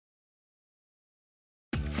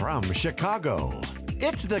from Chicago,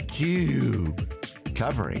 it's theCUBE,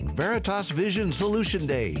 covering Veritas Vision Solution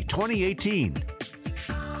Day 2018.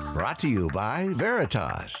 Brought to you by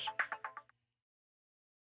Veritas.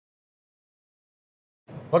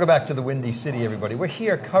 Welcome back to the Windy City, everybody. We're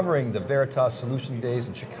here covering the Veritas Solution Days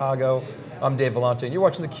in Chicago. I'm Dave Vellante, and you're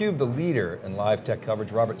watching theCUBE, the leader in live tech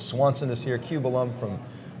coverage. Robert Swanson is here, CUBE alum from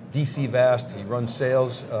dcVAST. He runs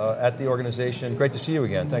sales at the organization. Great to see you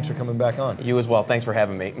again. Thanks for coming back on. You as well, thanks for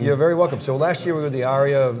having me. You're very welcome. So last year we were at the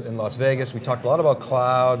ARIA in Las Vegas. We talked a lot about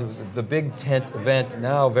cloud. It was the big tent event.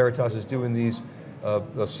 Now Veritas is doing these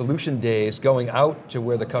solution days, going out to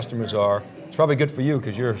where the customers are. It's probably good for you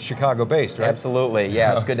because you're Chicago based, right? Absolutely,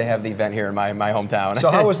 yeah, it's good to have the event here in my hometown. So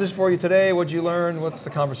how was this for you today? What did you learn? What's the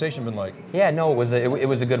conversation been like? Yeah, no, it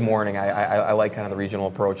was a good morning. I like kind of the regional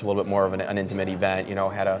approach, a little bit more of an intimate event. You know,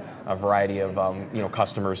 had a variety of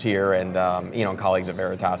customers here and colleagues at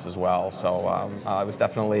Veritas as well. So it was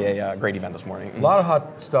definitely a great event this morning. A lot of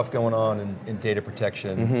hot stuff going on in data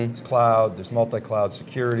protection. There's cloud, there's multi-cloud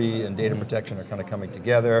security and data protection are kind of coming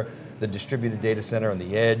together. The distributed data center on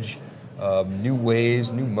the edge. New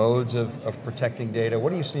ways, new modes of protecting data.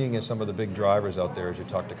 What are you seeing as some of the big drivers out there as you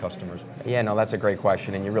talk to customers? Yeah, no, that's a great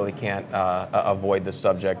question, and you really can't avoid the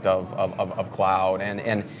subject of cloud.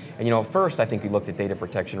 And first I think we looked at data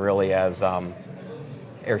protection really as, cloud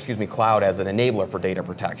as an enabler for data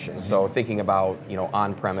protection. So thinking about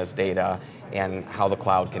on-premise data and how the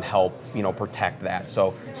cloud can help protect that.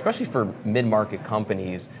 So especially for mid-market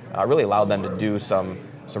companies, really allowed them to do some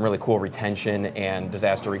really cool retention and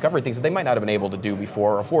disaster recovery things that they might not have been able to do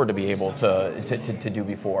before or afford to be able to do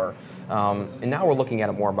before. And now we're looking at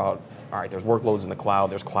it more about, all right, there's workloads in the cloud,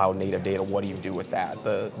 there's cloud native data, what do you do with that?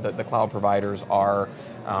 The cloud providers are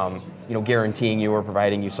guaranteeing you or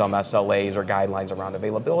providing you some SLAs or guidelines around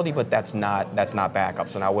availability, but that's not backup.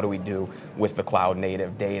 So now what do we do with the cloud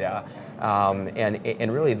native data?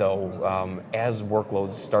 And really though, as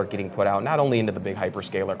workloads start getting put out, not only into the big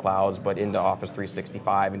hyperscaler clouds, but into Office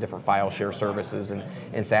 365 and different file share services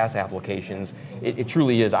and SaaS applications, it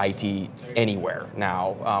truly is IT anywhere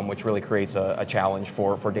now, which really creates a challenge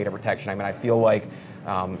for data protection. I mean, I feel like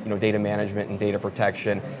data management and data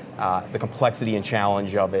protection, the complexity and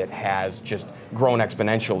challenge of it has just grown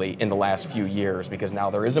exponentially in the last few years because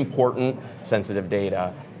now there is important sensitive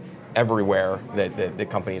data everywhere that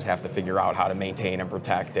companies have to figure out how to maintain and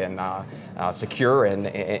protect and secure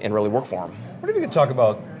and really work for them. What if you could talk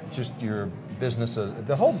about just your business,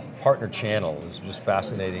 the whole partner channel is just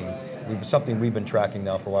fascinating. Something we've been tracking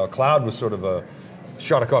now for a while. Cloud was sort of a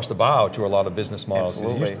shot across the bow to a lot of business models.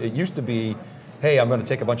 Absolutely. It used to be, hey, I'm going to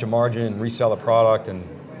take a bunch of margin and resell a product and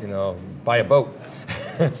buy a boat.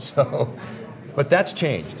 But that's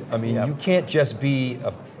changed. I mean, you can't just be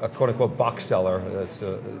a quote-unquote box seller, that's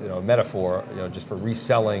a metaphor, just for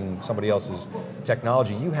reselling somebody else's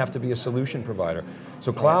technology. You have to be a solution provider.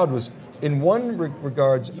 So cloud was, in one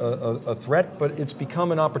regards, a threat, but it's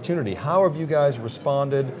become an opportunity. How have you guys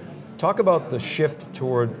responded? Talk about the shift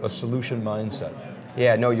toward a solution mindset.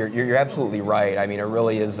 Yeah, no, you're absolutely right. I mean, it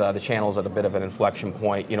really is, the channel's at a bit of an inflection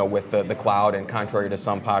point, with the cloud, and contrary to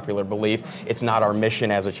some popular belief, it's not our mission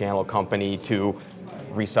as a channel company to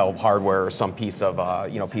resell hardware or some piece of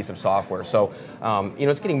software. So,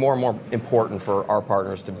 it's getting more and more important for our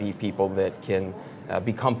partners to be people that can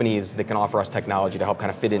be companies that can offer us technology to help kind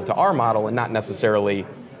of fit into our model and not necessarily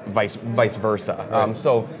vice versa. Right.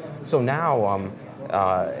 So now,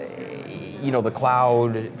 the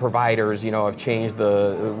cloud providers, have changed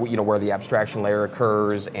where the abstraction layer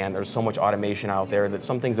occurs, and there's so much automation out there that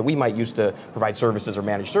some things that we might use to provide services or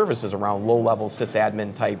manage services around low-level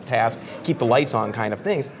sysadmin type tasks, keep the lights on kind of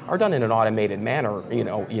things, are done in an automated manner,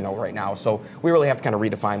 right now. So we really have to kind of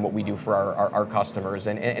redefine what we do for our customers,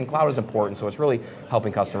 and cloud is important. So it's really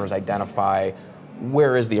helping customers identify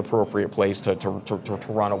where is the appropriate place to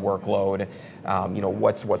run a workload.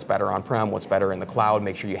 What's better on-prem, what's better in the cloud,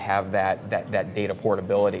 make sure you have that data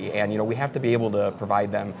portability. And we have to be able to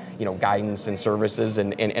provide them guidance and services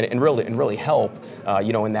and really help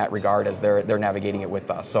in that regard as they're navigating it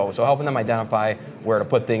with us. So helping them identify where to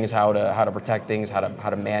put things, how to protect things, how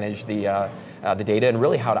to manage the data, and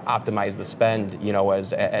really how to optimize the spend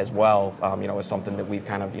as well, is something that we've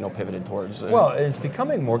kind of pivoted towards. Well, it's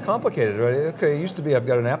becoming more complicated, right? Okay, it used to be I've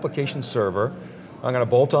got an application server, I'm going to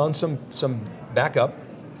bolt on some backup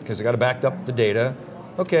because I got to back up the data.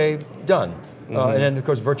 Okay, done. And then of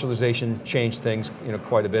course virtualization changed things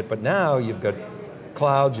quite a bit, but now you've got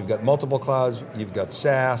clouds, you've got multiple clouds, you've got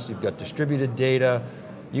SaaS, you've got distributed data.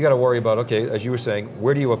 You got to worry about, okay, as you were saying,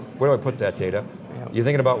 where do I put that data? Yep. You're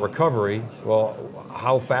thinking about recovery. Well,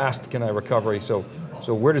 how fast can I recover? So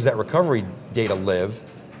where does that recovery data live?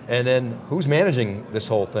 And then who's managing this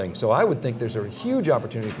whole thing? So I would think there's a huge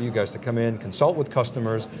opportunity for you guys to come in, consult with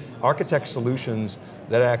customers, architect solutions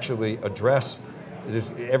that actually address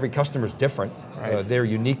this. Every customer's different, right. Their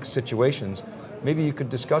unique situations. Maybe you could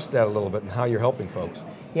discuss that a little bit and how you're helping folks.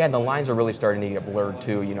 Yeah, the lines are really starting to get blurred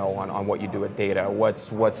too, on what you do with data.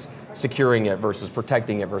 What's securing it versus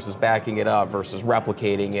protecting it versus backing it up versus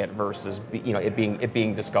replicating it versus it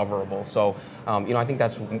being discoverable. So I think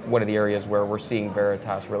that's one of the areas where we're seeing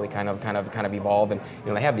Veritas really kind of evolve, and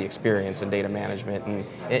they have the experience in data management,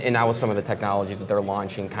 and now with some of the technologies that they're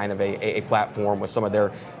launching, kind of a platform with some of their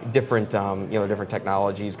different different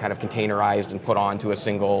technologies kind of containerized and put onto a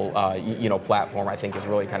single platform. I think is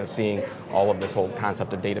really kind of seeing all of this whole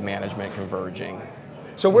concept of data management converging.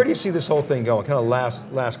 So where do you see this whole thing going? Kind of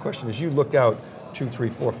last question. As you look out 2,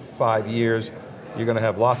 3, 4, 5 years, you're going to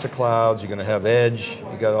have lots of clouds, you're going to have edge,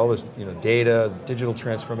 you got all this data, digital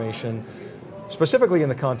transformation. Specifically in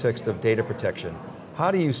the context of data protection,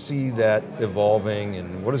 how do you see that evolving,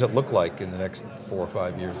 and what does it look like in the next 4 or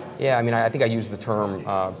 5 years? Yeah, I think I used the term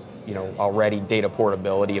already data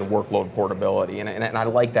portability and workload portability, and I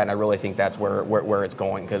like that, and I really think that's where it's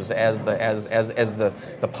going, because as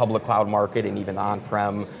the public cloud market and even the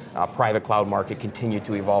on-prem private cloud market continue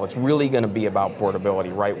to evolve, it's really going to be about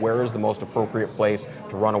portability, right? Where is the most appropriate place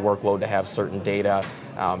to run a workload to have certain data?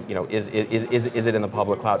 Is it in the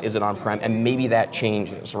public cloud? Is it on-prem? And maybe that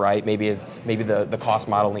changes, right? Maybe the cost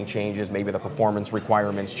modeling changes, maybe the performance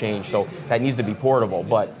requirements change, so that needs to be portable.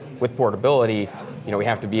 But with portability, we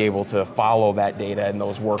have to be able to follow that data and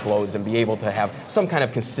those workloads and be able to have some kind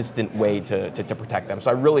of consistent way to protect them.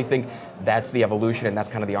 So I really think that's the evolution, and that's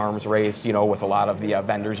kind of the arms race, with a lot of the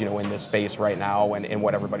vendors, in this space right now, and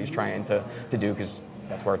what everybody's trying to do, because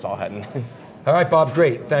that's where it's all heading. All right, Bob,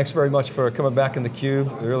 great. Thanks very much for coming back in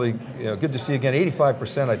theCUBE. Really, good to see you again.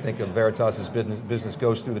 85%, I think, of Veritas's business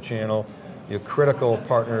goes through the channel. Your critical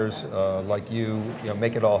partners like you,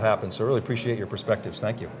 make it all happen. So really appreciate your perspectives.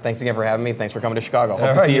 Thank you. Thanks again for having me. Thanks for coming to Chicago.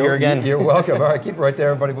 Hope to see you here again. You're welcome. All right, keep it right there,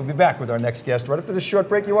 everybody. We'll be back with our next guest right after this short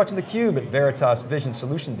break. You're watching theCUBE at Veritas Vision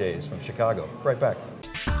Solution Days from Chicago. Right back.